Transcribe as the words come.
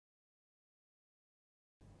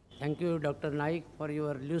Thank you, Dr. Naik, for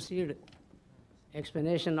your lucid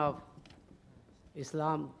explanation of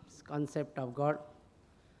Islam's concept of God.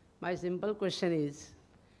 My simple question is,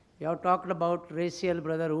 you have talked about racial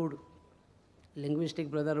brotherhood,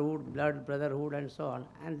 linguistic brotherhood, blood brotherhood, and so on,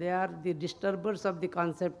 and they are the disturbers of the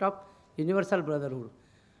concept of universal brotherhood.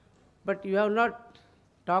 But you have not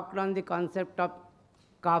talked on the concept of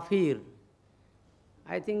Kaafir,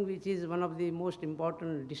 I think, which is one of the most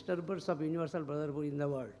important disturbers of universal brotherhood in the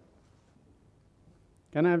world.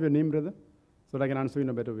 Can I have your name, brother, so that I can answer you in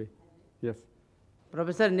a better way? Yes.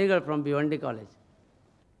 Professor Nigel from Bhiwandi College.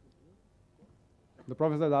 The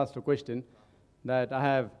professor has asked a question that I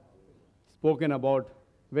have spoken about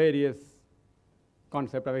various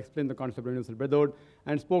concepts. I've explained the concept of universal brotherhood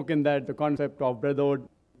and spoken that the concept of brotherhood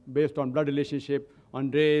based on blood relationship,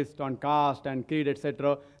 on race, on caste and creed,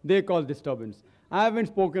 etc., they cause disturbance. I haven't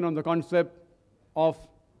spoken on the concept of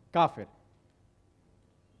Kaafir.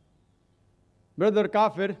 Brother,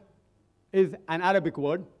 Kaafir is an Arabic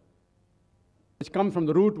word which comes from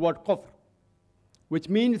the root word kufr, which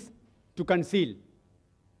means to conceal,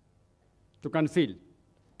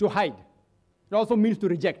 to hide. It also means to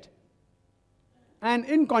reject. And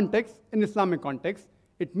in context, in Islamic context,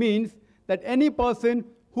 it means that any person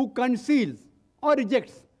who conceals or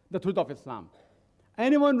rejects the truth of Islam.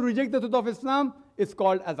 Anyone who rejects the truth of Islam is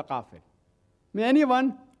called as a Kaafir. I mean,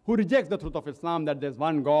 anyone who rejects the truth of Islam, that there's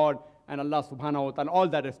one God and Allah subhanahu wa ta'ala, all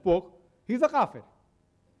that I spoke, he's a Kaafir.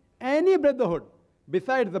 Any brotherhood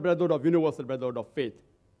besides the brotherhood of universal brotherhood of faith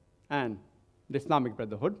and the Islamic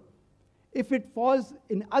brotherhood, if it falls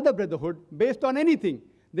in other brotherhood based on anything,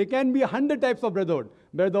 there can be 100 types of brotherhood.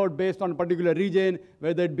 Brotherhood based on a particular region,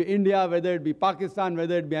 whether it be India, whether it be Pakistan,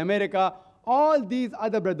 whether it be America, all these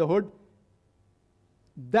other brotherhood,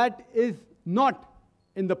 that is not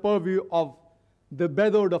in the purview of the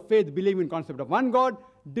brotherhood of faith, believing in concept of one God,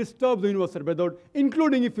 disturbs the universal brotherhood,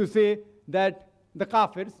 including if you say that the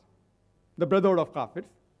Kaafirs, the brotherhood of Kaafirs,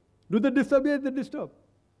 do they disturb? Yes, they disturb.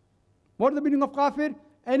 What is the meaning of Kaafir?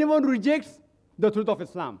 Anyone who rejects the truth of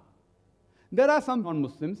Islam. There are some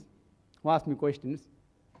non-Muslims who ask me questions,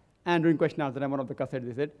 and during question answer, one of the cassettes,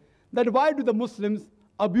 they said, that why do the Muslims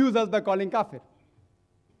abuse us by calling Kaafir?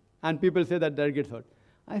 And people say that gets hurt.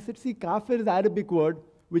 I said, see, Kaafir is an Arabic word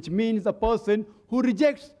which means a person who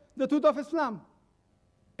rejects the truth of Islam.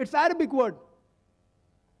 It's an Arabic word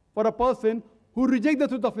for a person who rejects the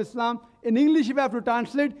truth of Islam. In English, if you have to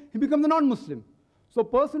translate, he becomes a non-Muslim. So a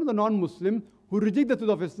person who is a non-Muslim who rejects the truth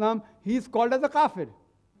of Islam, he is called as a Kaafir.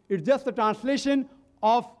 It's just a translation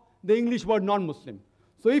of the English word non-Muslim.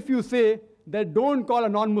 So if you say that don't call a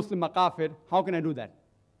non-Muslim a Kaafir, how can I do that?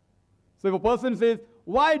 So if a person says,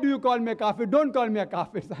 why do you call me a Kaafir? Don't call me a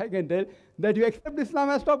Kaafir. So I can tell that you accept Islam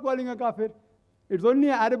and stop calling a Kaafir. It's only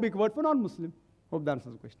an Arabic word for non-Muslim. Hope that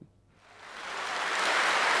answers the question.